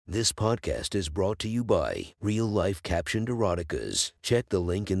This podcast is brought to you by Real Life Captioned Eroticas. Check the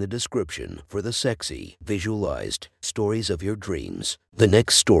link in the description for the sexy, visualized stories of your dreams. The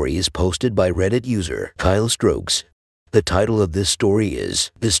next story is posted by Reddit user Kyle Strokes. The title of this story is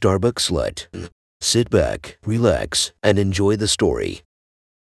The Starbucks Slut. Sit back, relax, and enjoy the story.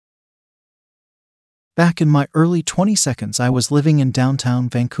 Back in my early 20s, I was living in downtown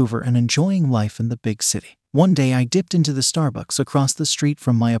Vancouver and enjoying life in the big city. One day I dipped into the Starbucks across the street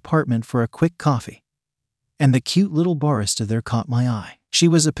from my apartment for a quick coffee, and the cute little barista there caught my eye. She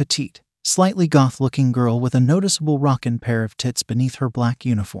was a petite, slightly goth-looking girl with a noticeable rockin' pair of tits beneath her black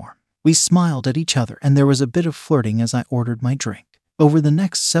uniform. We smiled at each other and there was a bit of flirting as I ordered my drink. Over the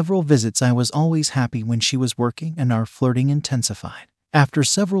next several visits I was always happy when she was working and our flirting intensified. After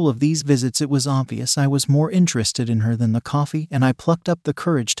several of these visits it was obvious I was more interested in her than the coffee, and I plucked up the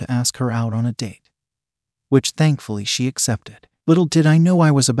courage to ask her out on a date, which thankfully she accepted. Little did I know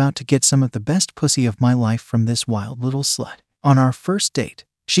I was about to get some of the best pussy of my life from this wild little slut. On our first date,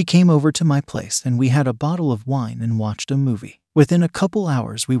 she came over to my place and we had a bottle of wine and watched a movie. Within a couple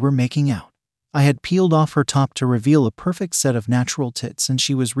hours we were making out. I had peeled off her top to reveal a perfect set of natural tits and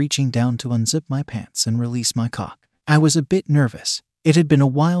she was reaching down to unzip my pants and release my cock. I was a bit nervous. It had been a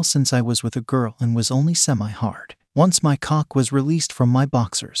while since I was with a girl and was only semi-hard. Once my cock was released from my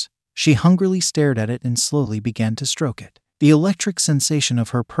boxers, she hungrily stared at it and slowly began to stroke it. The electric sensation of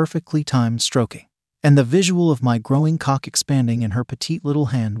her perfectly timed stroking and the visual of my growing cock expanding in her petite little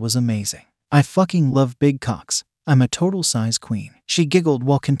hand was amazing. I fucking love big cocks. I'm a total size queen. She giggled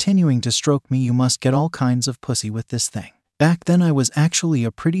while continuing to stroke me. You must get all kinds of pussy with this thing. Back then I was actually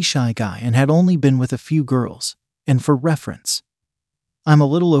a pretty shy guy and had only been with a few girls. And for reference, I'm a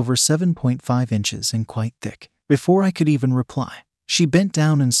little over 7.5 inches and quite thick. Before I could even reply, she bent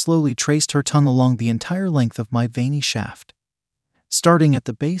down and slowly traced her tongue along the entire length of my veiny shaft, starting at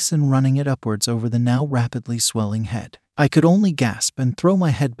the base and running it upwards over the now rapidly swelling head. I could only gasp and throw my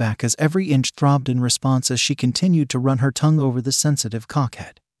head back as every inch throbbed in response as she continued to run her tongue over the sensitive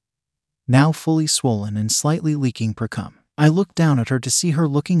cockhead, now fully swollen and slightly leaking precum. I looked down at her to see her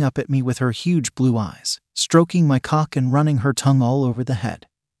looking up at me with her huge blue eyes, stroking my cock and running her tongue all over the head,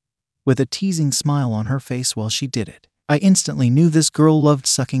 with a teasing smile on her face while she did it. I instantly knew this girl loved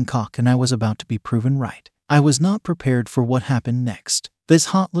sucking cock and I was about to be proven right. I was not prepared for what happened next. This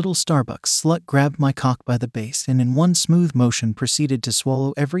hot little Starbucks slut grabbed my cock by the base and in one smooth motion proceeded to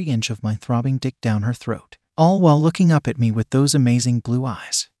swallow every inch of my throbbing dick down her throat, all while looking up at me with those amazing blue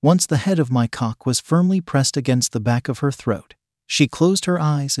eyes. Once the head of my cock was firmly pressed against the back of her throat, she closed her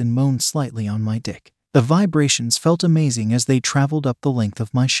eyes and moaned slightly on my dick. The vibrations felt amazing as they traveled up the length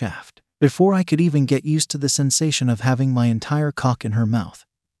of my shaft. Before I could even get used to the sensation of having my entire cock in her mouth,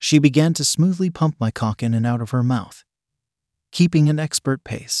 she began to smoothly pump my cock in and out of her mouth, keeping an expert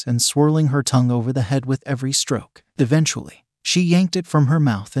pace and swirling her tongue over the head with every stroke. Eventually, she yanked it from her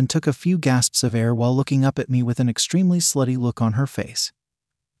mouth and took a few gasps of air while looking up at me with an extremely slutty look on her face,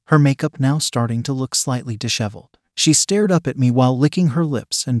 her makeup now starting to look slightly disheveled. She stared up at me while licking her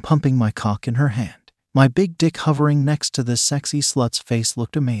lips and pumping my cock in her hand. My big dick hovering next to this sexy slut's face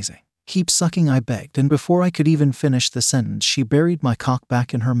looked amazing. Keep sucking, I begged, and before I could even finish the sentence she buried my cock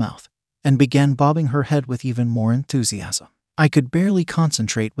back in her mouth and began bobbing her head with even more enthusiasm. I could barely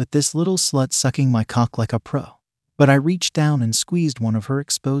concentrate with this little slut sucking my cock like a pro, but I reached down and squeezed one of her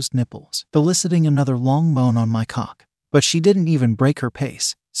exposed nipples, eliciting another long moan on my cock. But she didn't even break her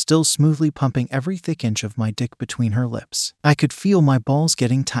pace, still smoothly pumping every thick inch of my dick between her lips. I could feel my balls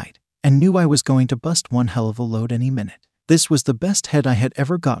getting tight and knew I was going to bust one hell of a load any minute. This was the best head I had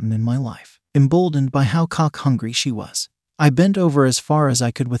ever gotten in my life. Emboldened by how cock-hungry she was, I bent over as far as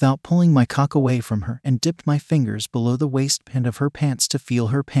I could without pulling my cock away from her and dipped my fingers below the waistband of her pants to feel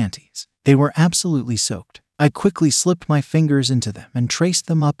her panties. They were absolutely soaked. I quickly slipped my fingers into them and traced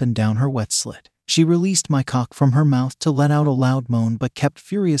them up and down her wet slit. She released my cock from her mouth to let out a loud moan but kept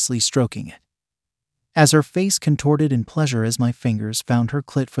furiously stroking it, as her face contorted in pleasure as my fingers found her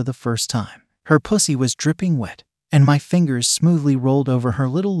clit for the first time. Her pussy was dripping wet, and my fingers smoothly rolled over her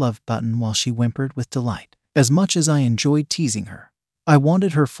little love button while she whimpered with delight. As much as I enjoyed teasing her, I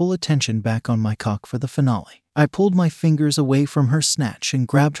wanted her full attention back on my cock for the finale. I pulled my fingers away from her snatch and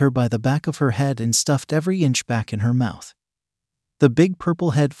grabbed her by the back of her head and stuffed every inch back in her mouth, the big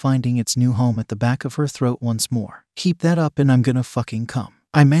purple head finding its new home at the back of her throat once more. Keep that up and I'm gonna fucking come,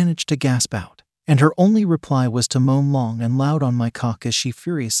 I managed to gasp out, and her only reply was to moan long and loud on my cock as she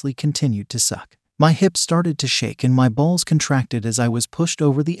furiously continued to suck. My hips started to shake and my balls contracted as I was pushed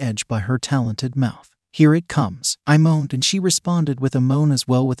over the edge by her talented mouth. Here it comes, I moaned, and she responded with a moan as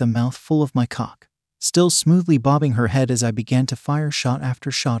well, with a mouth full of my cock, still smoothly bobbing her head as I began to fire shot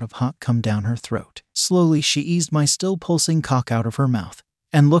after shot of hot cum down her throat. Slowly she eased my still pulsing cock out of her mouth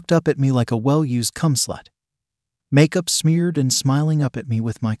and looked up at me like a well-used cum slut, makeup smeared and smiling up at me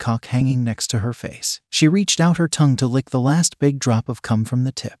with my cock hanging next to her face. She reached out her tongue to lick the last big drop of cum from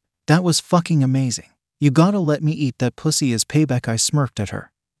the tip. That was fucking amazing. You gotta let me eat that pussy as payback, I smirked at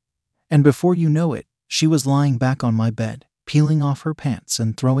her. And before you know it, she was lying back on my bed, peeling off her pants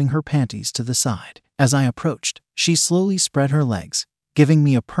and throwing her panties to the side. As I approached, she slowly spread her legs, giving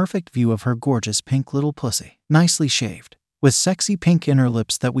me a perfect view of her gorgeous pink little pussy, nicely shaved, with sexy pink inner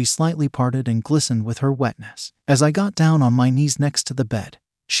lips that we slightly parted and glistened with her wetness. As I got down on my knees next to the bed,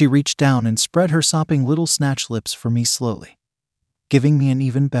 she reached down and spread her sopping little snatch lips for me slowly, giving me an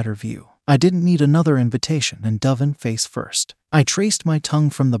even better view. I didn't need another invitation and dove in face first. I traced my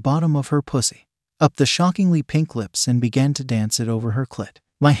tongue from the bottom of her pussy, up the shockingly pink lips, and began to dance it over her clit.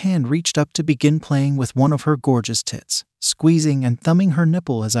 My hand reached up to begin playing with one of her gorgeous tits, squeezing and thumbing her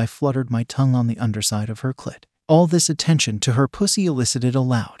nipple as I fluttered my tongue on the underside of her clit. All this attention to her pussy elicited a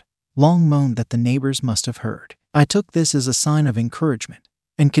loud, long moan that the neighbors must have heard. I took this as a sign of encouragement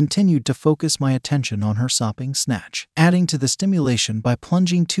and continued to focus my attention on her sopping snatch, adding to the stimulation by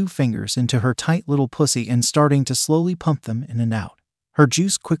plunging 2 fingers into her tight little pussy and starting to slowly pump them in and out, her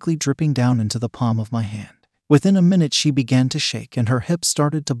juice quickly dripping down into the palm of my hand. Within a minute she began to shake and her hips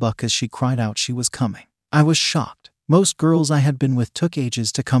started to buck as she cried out she was coming. I was shocked. Most girls I had been with took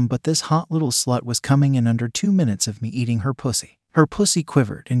ages to come, but this hot little slut was coming in under 2 minutes of me eating her pussy. Her pussy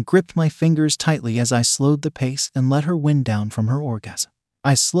quivered and gripped my fingers tightly as I slowed the pace and let her wind down from her orgasm.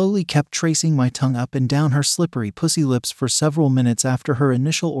 I slowly kept tracing my tongue up and down her slippery pussy lips for several minutes after her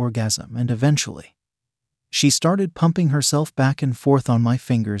initial orgasm, and eventually, she started pumping herself back and forth on my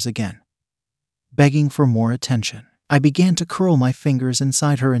fingers again, begging for more attention. I began to curl my fingers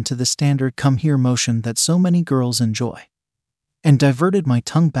inside her into the standard come here motion that so many girls enjoy, and diverted my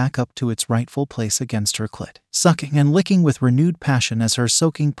tongue back up to its rightful place against her clit, sucking and licking with renewed passion as her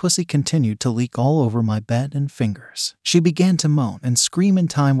soaking pussy continued to leak all over my bed and fingers. She began to moan and scream in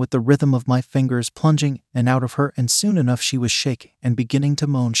time with the rhythm of my fingers plunging in and out of her, and soon enough she was shaking and beginning to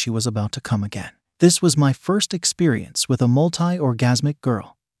moan she was about to come again. This was my first experience with a multi-orgasmic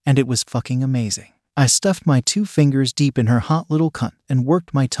girl, and it was fucking amazing. I stuffed my 2 fingers deep in her hot little cunt and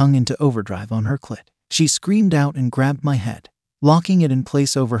worked my tongue into overdrive on her clit. She screamed out and grabbed my head, locking it in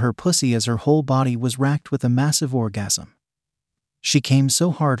place over her pussy as her whole body was racked with a massive orgasm. She came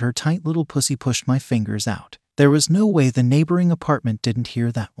so hard her tight little pussy pushed my fingers out. There was no way the neighboring apartment didn't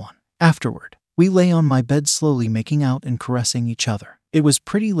hear that one. Afterward, we lay on my bed slowly making out and caressing each other. It was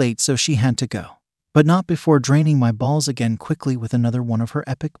pretty late, so she had to go, but not before draining my balls again quickly with another one of her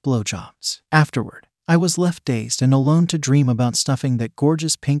epic blowjobs. Afterward, I was left dazed and alone to dream about stuffing that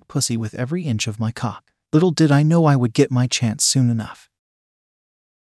gorgeous pink pussy with every inch of my cock. Little did I know I would get my chance soon enough.